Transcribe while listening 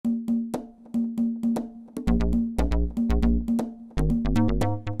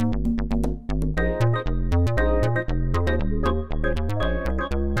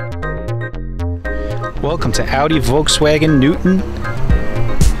welcome to Audi Volkswagen Newton.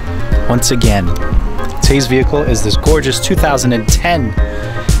 Once again, today's vehicle is this gorgeous 2010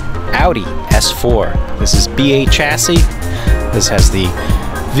 Audi S4. This is B8 chassis. This has the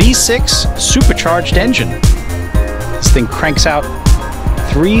V6 supercharged engine. This thing cranks out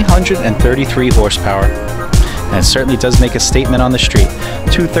 333 horsepower, and it certainly does make a statement on the street.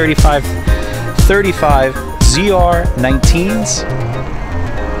 235 ZR19s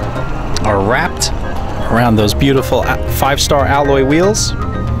are wrapped around those beautiful 5-star alloy wheels.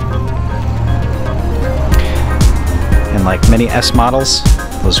 And like many S models,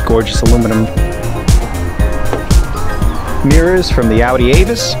 those gorgeous aluminum mirrors from the Audi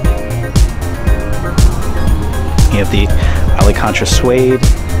Avis. You have the Alcantara suede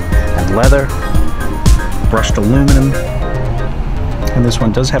and leather, brushed aluminum, and this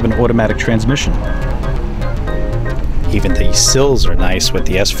one does have an automatic transmission. Even the sills are nice with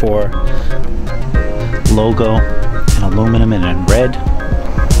the S4 logo in aluminum and in red.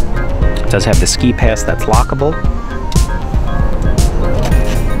 It does have the ski pass that's lockable.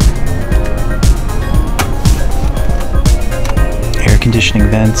 Air conditioning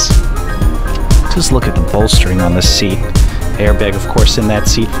vents. Just look at the bolstering on this seat. Airbag, of course, in that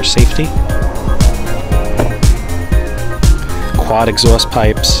seat for safety. Quad exhaust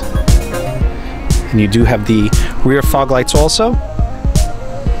pipes. And you do have the rear fog lights also.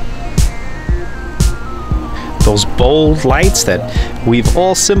 Those bold lights that we've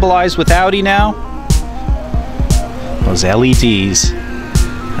all symbolized with Audi now. Those LEDs.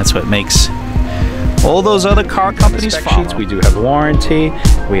 That's what makes all those other car companies follow. We do have warranty.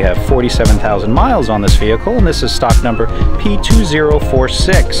 We have 47,000 miles on this vehicle, and this is stock number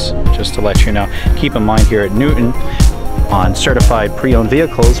P2046. Just to let you know, keep in mind here at Newton, on certified pre-owned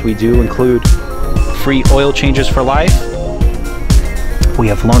vehicles, we do include free oil changes for life. We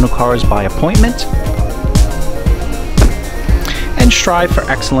have loaner cars by appointment, and strive for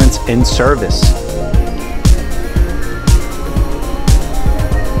excellence in service.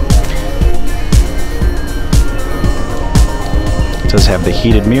 It does have the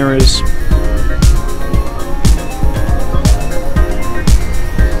heated mirrors.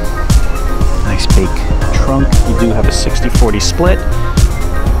 Nice big trunk. You do have a 60-40 split.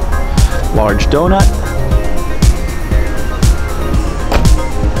 Large donut.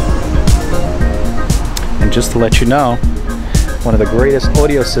 And just to let you know, one of the greatest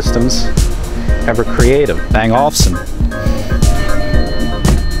audio systems ever created, Bang Olufsen,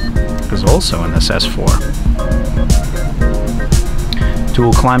 is also in this S4.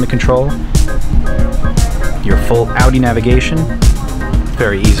 Dual climate control, your full Audi navigation,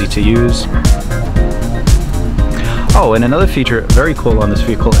 very easy to use. Oh, and another feature very cool on this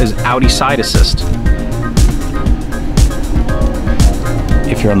vehicle is Audi Side Assist.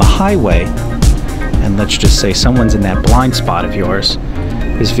 If you're on the highway, and let's just say someone's in that blind spot of yours,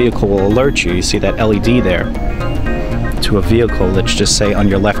 this vehicle will alert you. You see that LED there, to a vehicle, let's just say on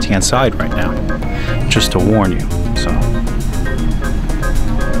your left-hand side right now, just to warn you. So,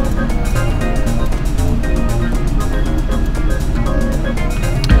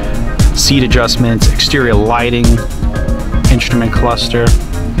 seat adjustments, exterior lighting, instrument cluster,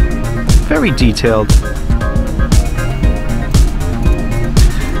 very detailed.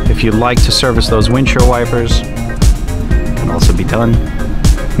 If you'd like to service those windshield wipers, can also be done.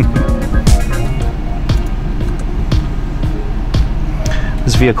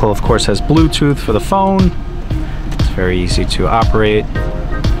 This vehicle, of course, has Bluetooth for the phone. It's very easy to operate.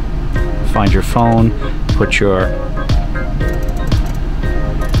 Find your phone, put your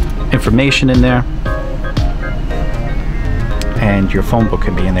information in there, and your phone book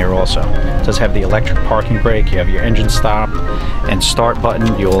can be in there also. It does have the electric parking brake. You have your engine stop and start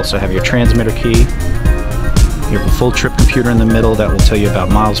button. You also have your transmitter key. You have a full trip computer in the middle that will tell you about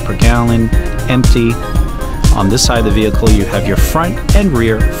miles per gallon, empty. On this side of the vehicle, you have your front and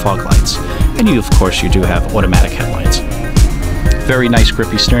rear fog lights. And you, of course, you do have automatic headlights. Very nice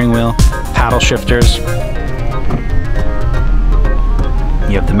grippy steering wheel, paddle shifters.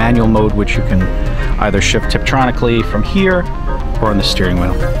 You have the manual mode, which you can either shift Tiptronically from here or on the steering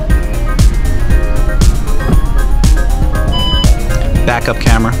wheel. Backup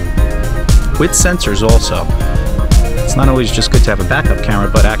camera with sensors also. It's not always just good to have a backup camera,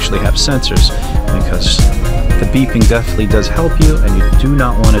 but actually have sensors, because the beeping definitely does help you, and you do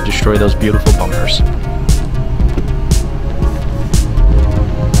not want to destroy those beautiful bumpers.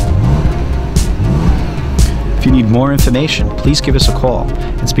 If you need more information, please give us a call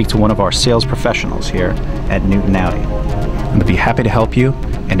and speak to one of our sales professionals here at Newton Audi. And we'll be happy to help you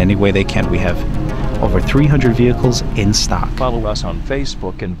in any way they can. We have Over 300 vehicles in stock. Follow us on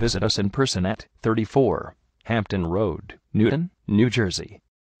Facebook and visit us in person at 34 Hampton Road, Newton, New Jersey.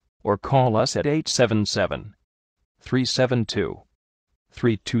 Or call us at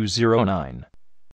 877-372-3209.